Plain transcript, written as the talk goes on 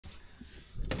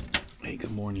Hey,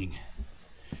 good morning.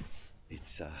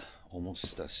 It's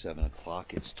almost 7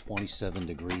 o'clock. It's 27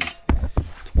 degrees.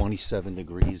 27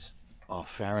 degrees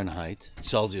Fahrenheit.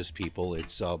 Celsius, people.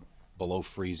 It's below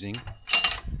freezing.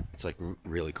 It's like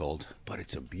really cold, but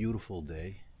it's a beautiful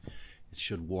day. It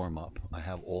should warm up. I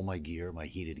have all my gear, my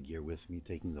heated gear with me,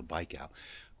 taking the bike out,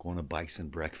 going to Bikes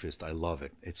and Breakfast. I love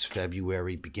it. It's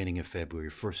February, beginning of February,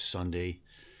 first Sunday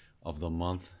of the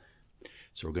month.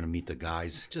 So we're going to meet the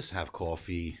guys, just have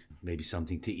coffee, maybe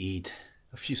something to eat.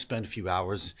 Spend a few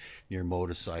hours near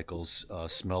motorcycles,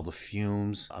 smell the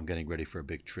fumes. I'm getting ready for a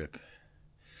big trip.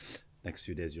 Next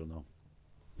few days, you'll know.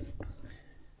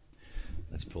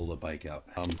 Let's pull the bike out.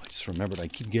 I just remembered I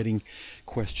keep getting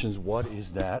questions. What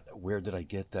is that? Where did I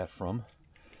get that from?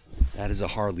 That is a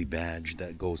Harley badge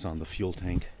that goes on the fuel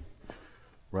tank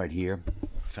right here.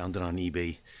 Found it on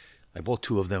eBay. I bought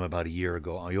 2 of them about a year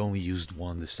ago. I only used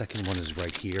one. The second one is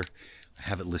right here. I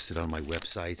have it listed on my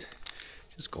website.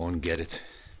 Just go and get it.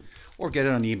 Or get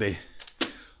it on eBay.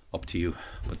 Up to you.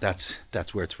 But that's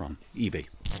where it's from. eBay.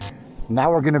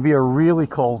 Now we're going to be a really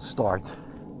cold start.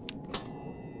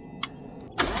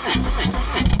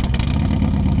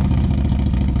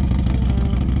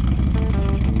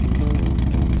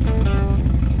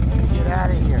 Get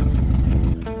out of here.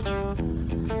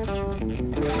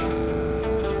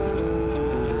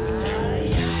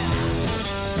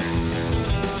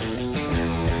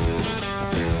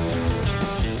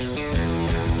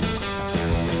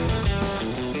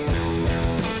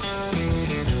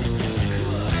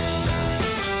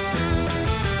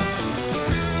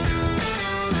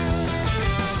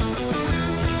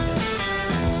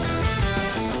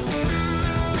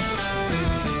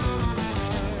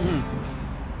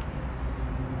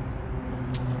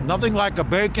 Nothing like a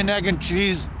bacon, egg, and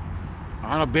cheese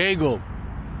on a bagel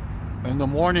in the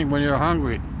morning when you're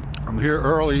hungry. I'm here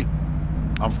early.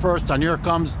 I'm first, and here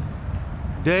comes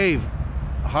Dave,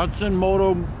 Hudson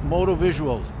Moto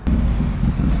Visuals.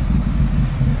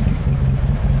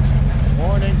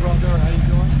 Morning, brother. How you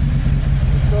doing?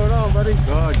 What's going on, buddy?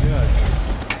 Good.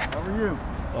 How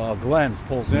are you? Glenn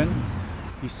pulls in.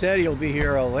 He said he'll be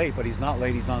here late, but he's not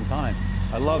late. He's on time.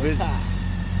 I love this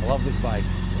bike.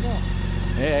 Yeah.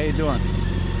 Hey, how you doing?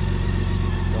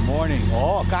 Good morning.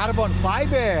 Oh, carbon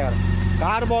fiber.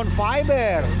 Carbon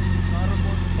fiber.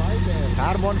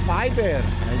 Carbon fiber.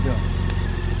 How you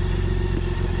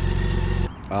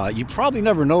doing? You probably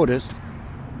never noticed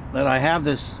that I have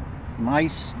this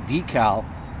nice decal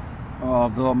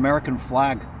of the American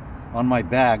flag on my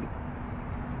bag.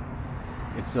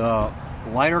 It's a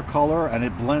lighter color and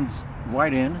it blends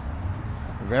right in.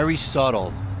 Very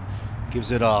subtle.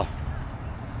 Gives it a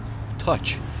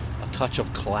touch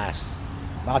of class.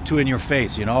 Not too in your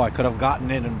face, you know. I could have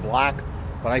gotten it in black,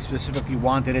 but I specifically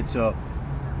wanted it to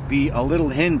be a little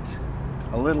hint,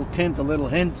 a little tint, a little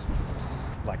hint,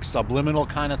 like subliminal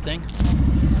kind of thing.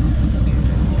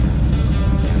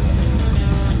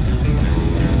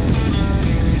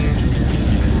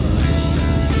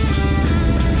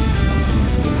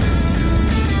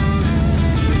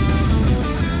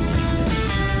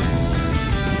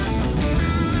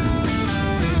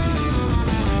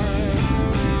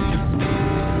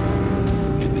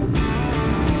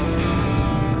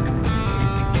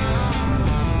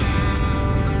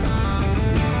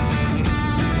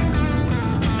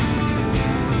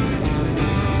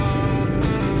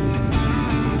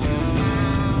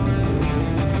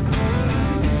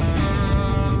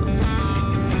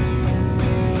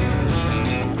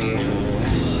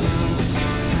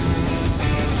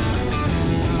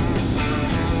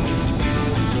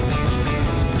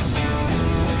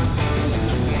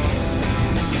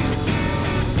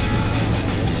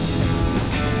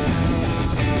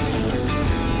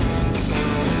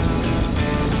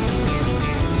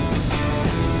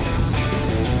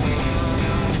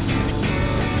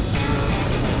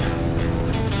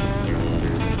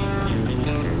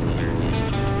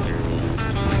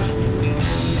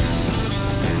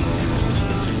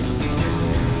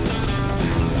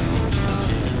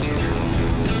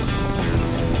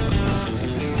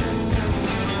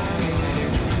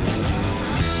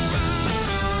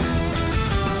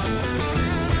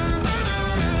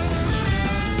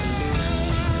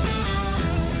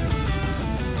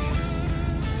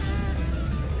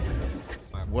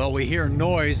 Well, we hear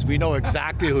noise, we know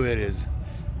exactly who it is.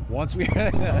 Once we hear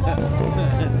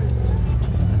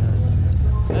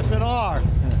F&R.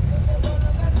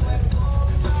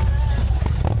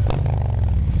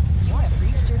 You have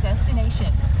reached your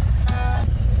destination.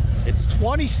 It's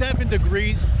 27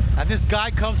 degrees and this guy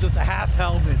comes with a half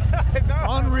helmet.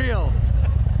 Unreal.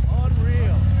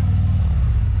 Unreal.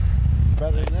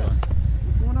 Better than this.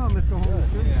 What's going on, Mr.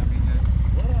 Holmes? Yeah, I mean,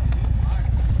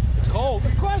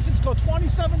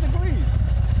 27 degrees.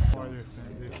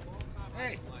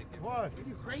 Hey, what? Are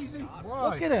you crazy? Why?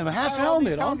 Look at him, half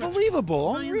helmet.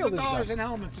 Unbelievable. Millions Unreal, of this dollars guy. in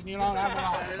helmets and you don't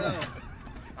have it all.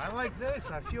 I like this.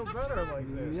 I feel better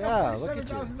like this. Yeah, look at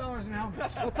you. $7,000 in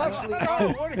helmets. It's actually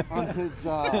on his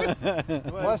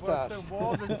mustache.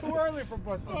 It's too early for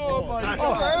busting balls. Oh my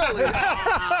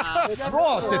God.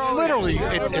 Frost. It's literally.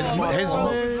 It's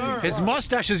his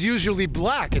mustache is usually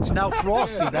black. It's now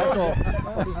frosty. That's all.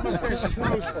 His mustache is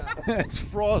frozen. It's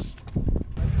frost.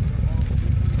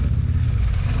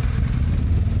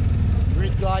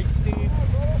 Street light, Steve.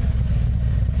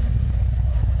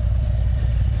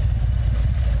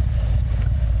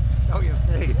 Show your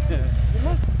face.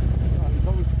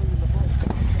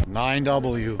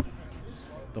 9W.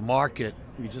 The market.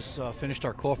 We just finished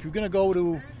our coffee. We're gonna go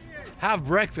to have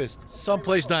breakfast.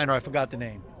 Someplace diner. I forgot the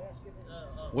name.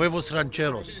 Huevos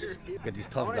Rancheros. Look at these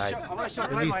tough guys. Look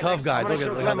at these tough guys.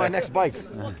 Look at my next bike.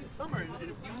 Summer in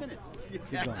a few minutes.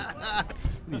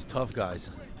 These tough guys.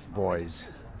 Boys.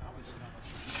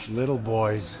 Little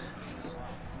boys.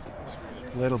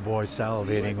 Little boys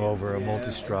salivating over a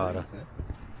multistrada.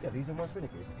 Yeah, these are more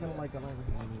finicky. It's kind of like an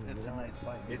It's a nice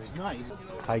bike. It's nice.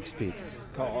 Pikes Peak.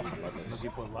 awesome like this. You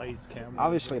put lights, cameras.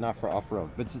 Obviously not for off-road,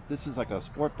 but this is like a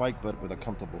sport bike, but with a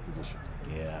comfortable position.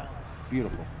 Yeah.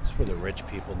 Beautiful. It's for the rich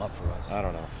people, not for us. I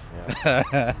don't know.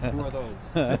 Yeah. Who are those?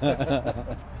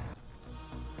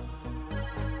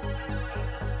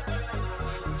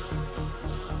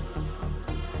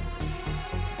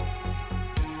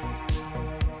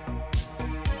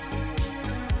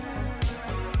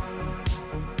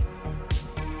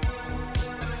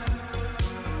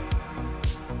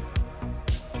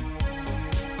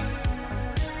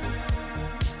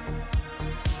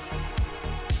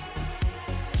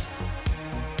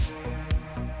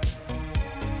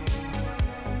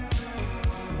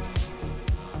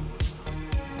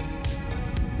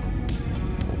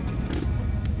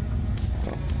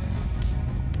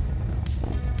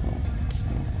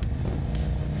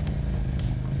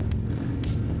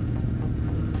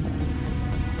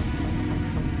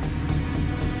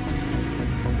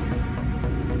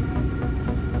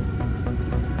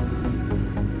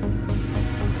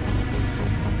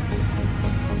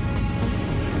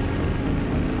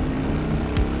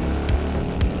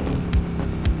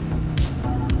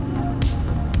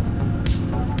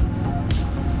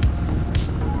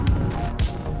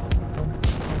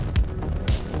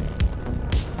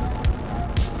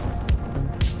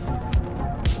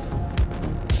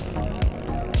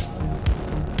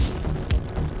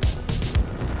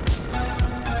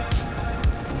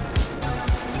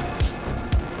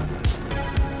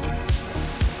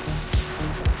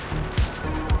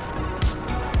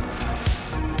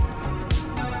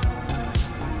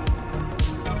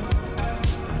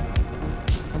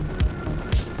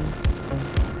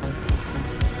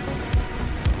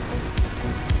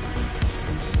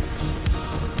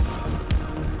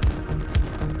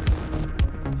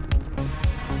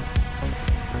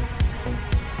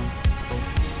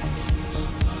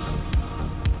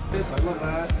 I love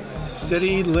that.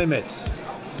 City limits.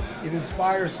 It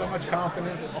inspires so much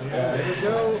confidence. Yeah. There we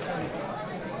go.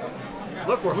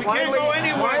 Look, We can't go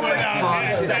anywhere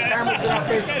without this. Cameras in our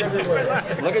faces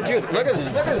everywhere. Look at you. Look at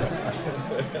this. Look at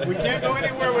this. We can't go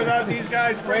anywhere without these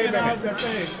guys bringing out their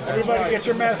face. Everybody get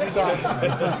your masks on.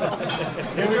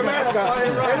 Get your mask on.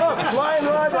 Hey, look, flying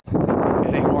rod.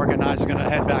 Getting organized. Gonna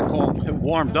head back home.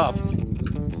 Warmed up.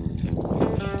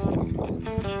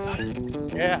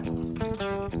 Yeah.